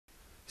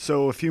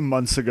So a few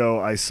months ago,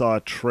 I saw a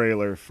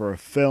trailer for a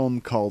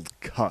film called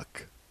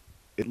Cuck.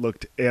 It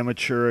looked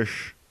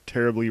amateurish,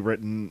 terribly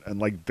written, and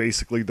like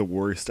basically the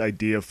worst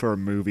idea for a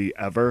movie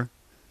ever.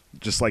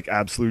 Just like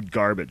absolute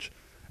garbage.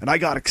 And I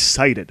got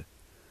excited.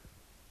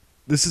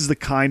 This is the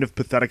kind of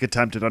pathetic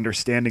attempt at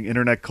understanding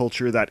internet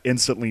culture that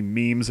instantly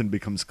memes and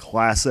becomes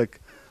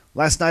classic.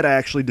 Last night I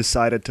actually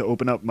decided to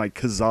open up my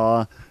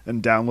Kazaa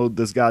and download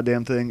this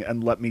goddamn thing,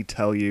 and let me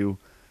tell you,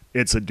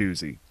 it's a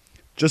doozy.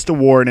 Just a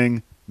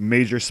warning,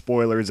 major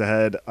spoilers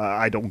ahead.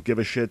 I don't give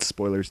a shit.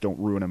 Spoilers don't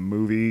ruin a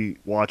movie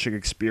watching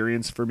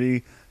experience for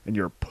me, and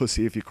you're a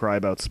pussy if you cry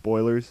about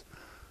spoilers.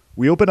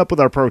 We open up with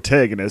our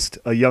protagonist,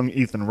 a young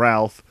Ethan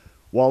Ralph,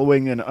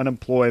 wallowing in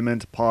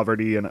unemployment,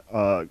 poverty, and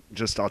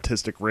just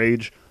autistic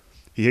rage.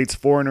 He hates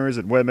foreigners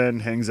and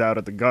women, hangs out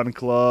at the gun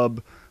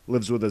club,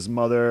 lives with his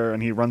mother,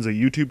 and he runs a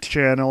YouTube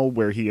channel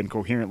where he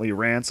incoherently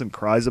rants and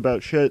cries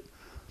about shit.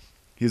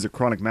 He's a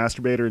chronic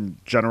masturbator and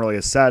generally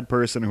a sad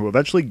person who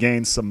eventually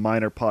gains some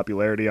minor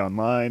popularity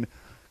online,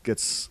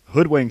 gets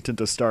hoodwinked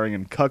into starring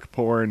in cuck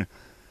porn.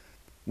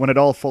 When it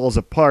all falls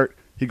apart,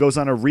 he goes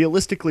on a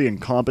realistically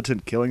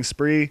incompetent killing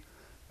spree,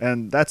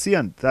 and that's the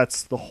end.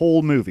 That's the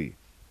whole movie.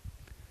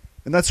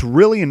 And that's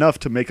really enough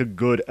to make a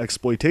good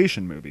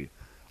exploitation movie.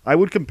 I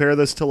would compare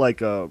this to like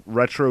a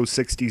retro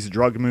 60s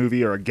drug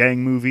movie or a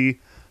gang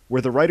movie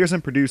where the writers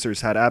and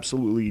producers had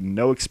absolutely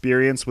no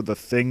experience with the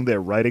thing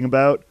they're writing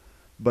about,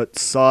 but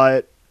saw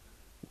it.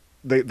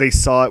 They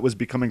saw it was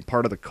becoming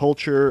part of the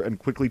culture and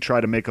quickly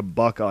tried to make a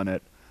buck on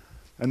it.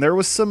 And there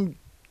was some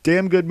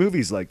damn good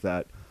movies like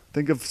that.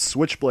 Think of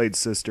Switchblade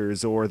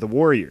Sisters or The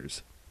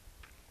Warriors.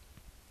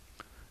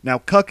 Now,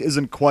 Cuck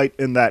isn't quite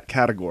in that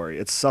category.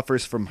 It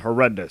suffers from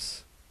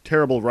horrendous,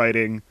 terrible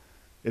writing.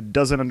 It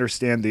doesn't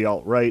understand the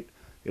alt-right.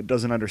 It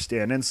doesn't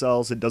understand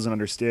incels. It doesn't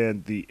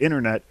understand the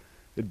internet.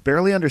 It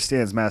barely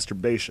understands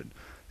masturbation.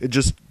 It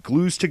just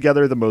glues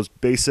together the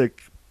most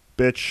basic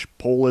bitch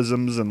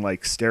polisms and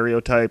like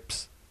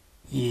stereotypes.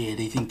 Yeah,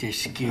 they think they're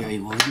scary.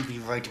 Well, you'd be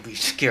right to be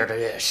scared of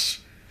this.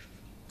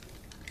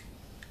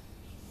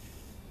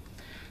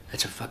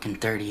 That's a fucking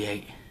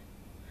 38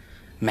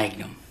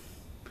 Magnum.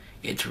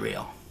 It's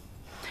real.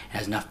 It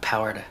has enough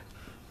power to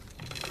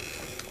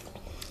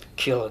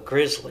kill a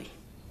grizzly.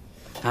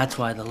 That's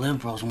why the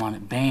liberals want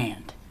it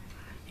banned.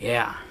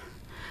 Yeah.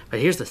 But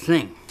here's the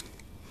thing.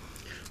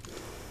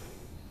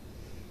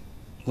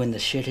 When the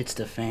shit hits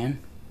the fan,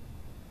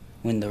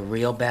 when the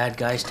real bad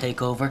guys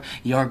take over,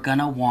 you're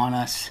gonna want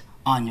us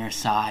on your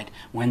side.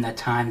 When the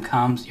time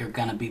comes, you're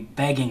gonna be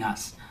begging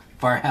us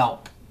for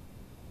help.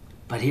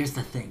 But here's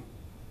the thing.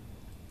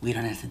 We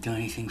don't have to do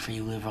anything for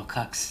you liberal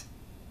cucks.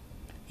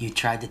 You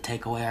tried to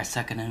take away our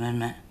Second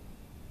Amendment.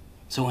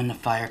 So when the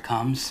fire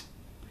comes,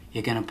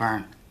 you're gonna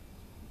burn.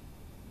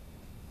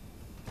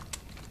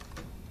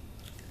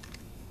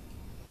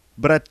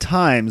 But at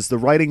times, the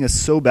writing is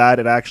so bad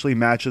it actually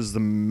matches the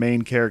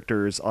main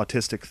character's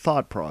autistic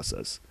thought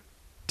process.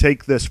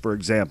 Take this for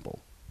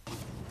example.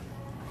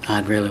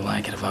 I'd really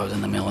like it if I was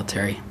in the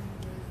military.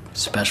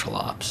 Special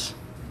ops.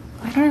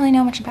 I don't really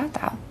know much about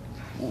that.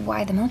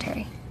 Why the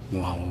military?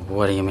 Well,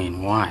 what do you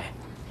mean, why?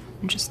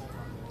 I'm just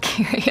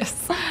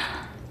curious.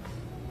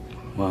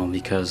 Well,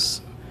 because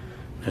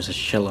there's a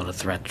shitload of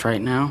threats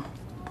right now.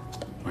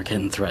 We're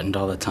getting threatened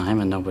all the time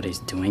and nobody's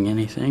doing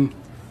anything.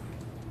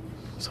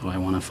 So I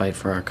want to fight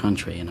for our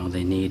country, you know.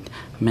 They need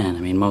men. I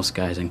mean, most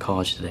guys in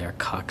college today are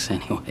cucks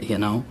anyway, you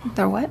know?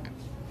 They're what?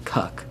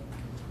 Cuck.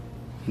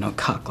 You know,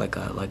 cuck like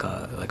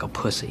a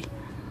pussy.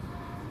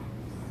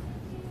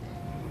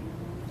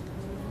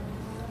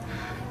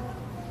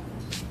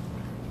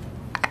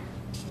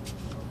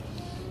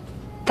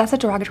 That's a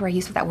derogatory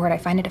use of that word. I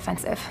find it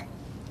offensive.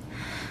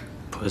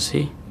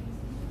 Pussy?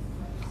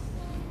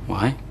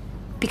 Why?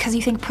 Because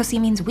you think pussy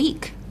means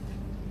weak.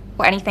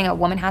 Or anything a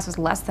woman has is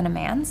less than a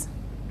man's?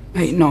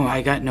 Hey, no,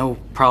 I got no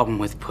problem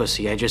with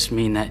pussy. I just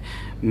mean that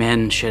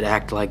men should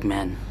act like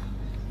men,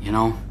 you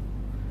know?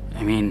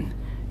 I mean,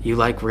 you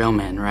like real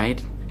men,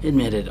 right?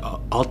 Admit it,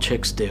 all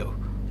chicks do.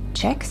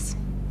 Chicks?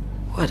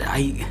 What,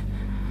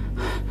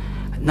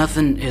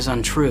 nothing is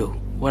untrue.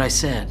 What I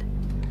said.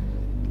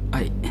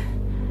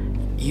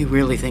 You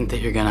really think that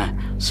you're gonna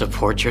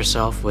support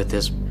yourself with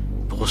this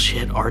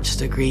bullshit arts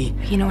degree?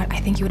 You know what? I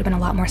think you would have been a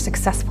lot more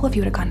successful if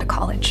you would have gone to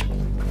college.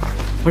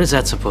 What is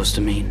that supposed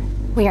to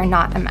mean? We are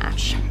not a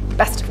match.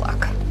 Best of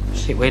luck.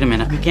 Hey, wait a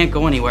minute. You can't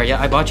go anywhere. Yeah,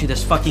 I bought you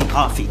this fucking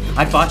coffee.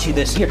 I bought you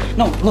this. Here.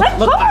 No,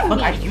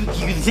 look.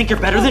 You think you're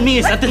better than me?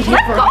 Is that the thing?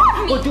 Let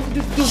go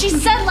of me! She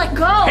said let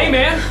go! Hey,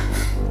 man!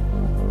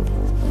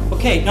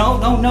 Okay, no.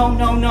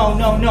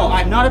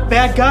 I'm not a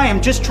bad guy.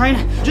 I'm just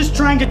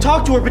trying to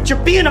talk to her, but you're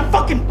being a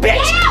fucking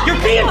bitch! Yeah,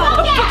 you're being a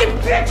fucking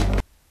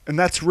bitch! And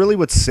that's really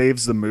what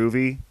saves the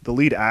movie. The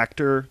lead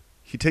actor,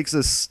 he takes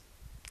this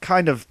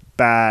kind of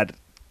bad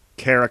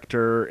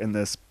character in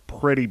this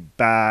pretty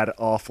bad,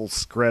 awful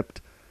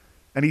script,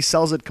 and he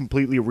sells it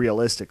completely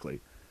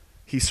realistically.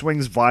 He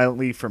swings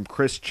violently from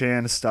Chris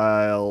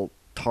Chan-style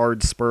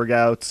tard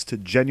spurgouts to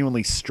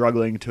genuinely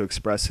struggling to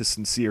express his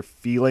sincere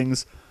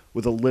feelings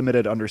with a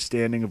limited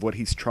understanding of what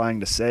he's trying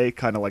to say,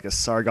 kind of like a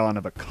Sargon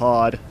of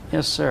Akkad.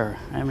 Yes, sir.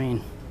 I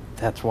mean,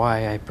 that's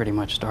why I pretty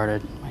much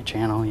started my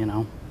channel, you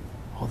know.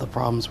 All the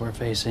problems we're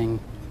facing,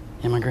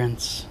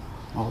 immigrants,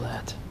 all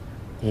that.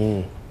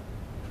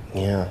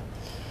 Yeah.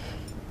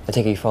 I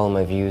think you follow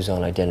my views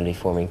on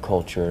identity-forming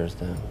cultures,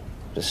 the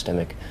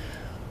systemic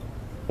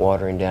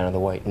watering down of the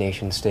white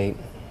nation-state.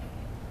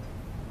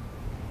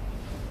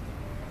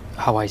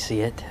 How I see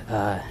it,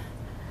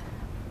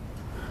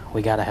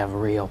 we gotta have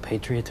real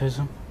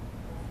patriotism.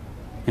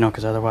 You know,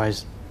 because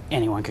otherwise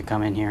anyone could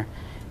come in here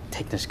and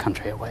take this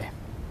country away.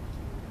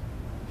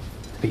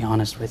 To be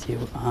honest with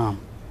you, I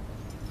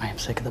am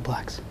sick of the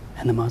blacks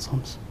and the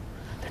Muslims.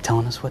 They're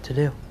telling us what to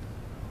do.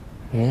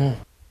 Yeah.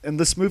 And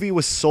this movie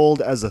was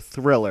sold as a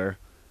thriller,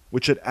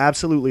 which it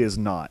absolutely is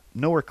not.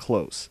 Nowhere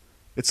close.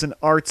 It's an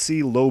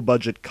artsy,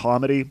 low-budget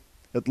comedy.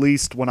 At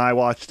least when I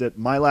watched it,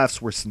 my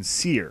laughs were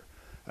sincere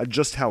at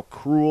just how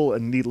cruel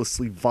and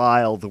needlessly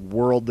vile the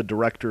world the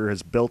director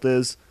has built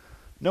is.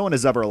 No one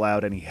has ever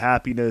allowed any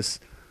happiness.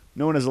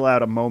 No one has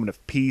allowed a moment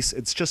of peace.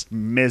 It's just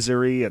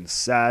misery and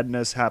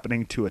sadness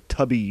happening to a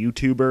tubby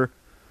YouTuber,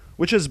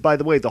 which is, by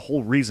the way, the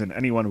whole reason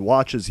anyone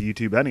watches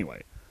YouTube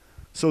anyway.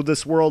 So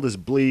this world is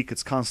bleak,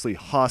 it's constantly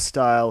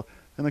hostile,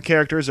 and the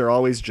characters are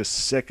always just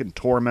sick and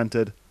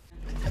tormented.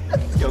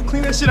 Yo,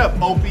 clean that shit up,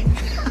 Opie.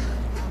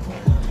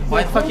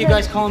 Why the fuck you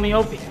guys calling me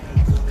Opie?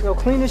 Yo,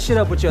 clean this shit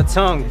up with your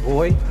tongue,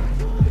 boy.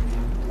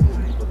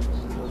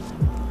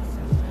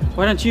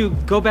 Why don't you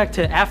go back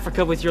to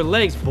Africa with your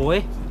legs,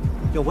 boy?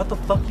 Yo, what the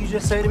fuck you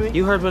just say to me?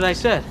 You heard what I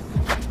said.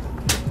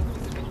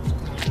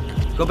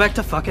 Go back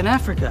to fucking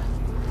Africa,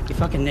 you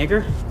fucking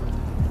nigger.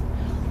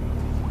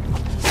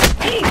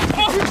 What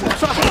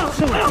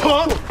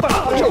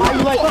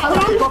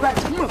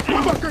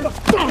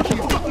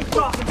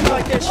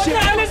the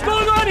hell is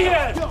going on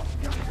here?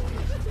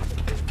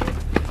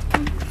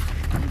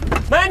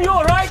 Man, you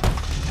alright?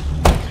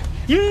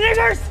 You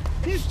niggers!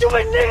 You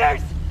stupid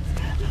niggers!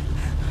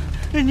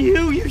 And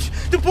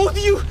the both of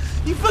you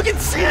fucking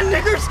sand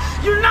niggers!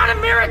 You're not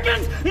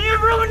Americans! And you're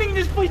ruining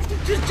this place!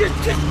 Just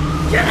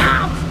get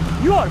out!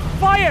 You are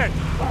fired!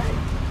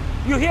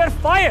 You hear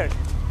fired?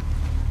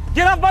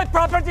 Get off my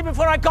property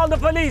before I call the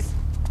police!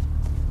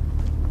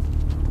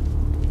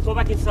 Go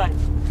back inside.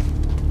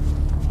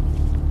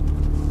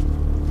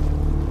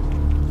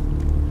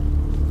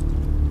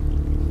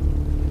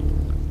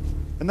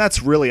 And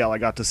that's really all I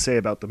got to say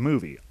about the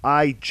movie.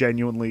 I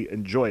genuinely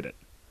enjoyed it.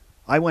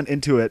 I went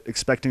into it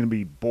expecting to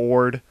be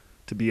bored,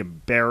 to be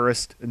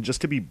embarrassed, and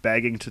just to be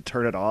begging to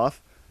turn it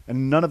off,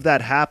 and none of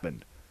that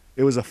happened.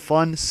 It was a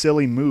fun,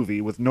 silly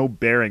movie with no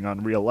bearing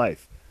on real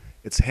life.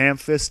 It's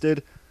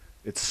ham-fisted,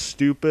 it's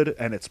stupid,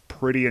 and it's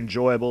pretty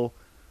enjoyable.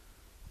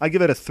 I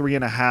give it a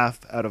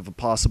 3.5 out of a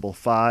possible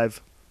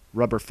 5.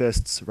 Rubber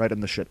fists right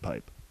in the shit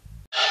pipe.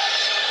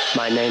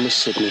 My name is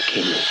Sidney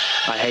King.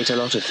 I hate a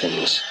lot of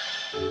things.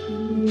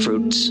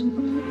 Fruits,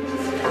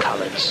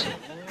 colours,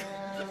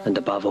 and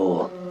above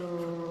all,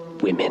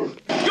 women.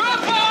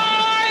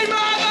 Goodbye,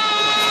 mother!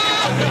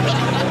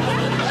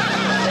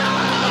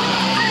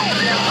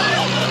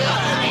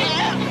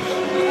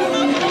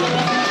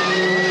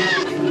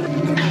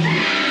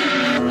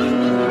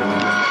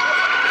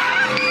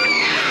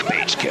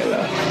 Bitch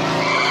killer.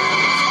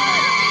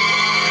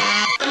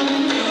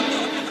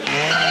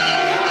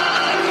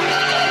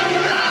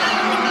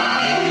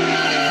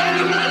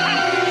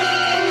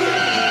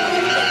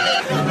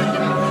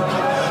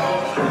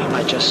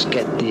 I just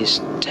get these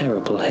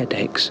terrible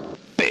headaches.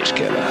 Bitch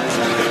killer.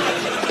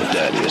 The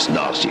dirtiest,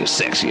 nastiest,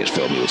 sexiest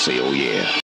film you'll see all year.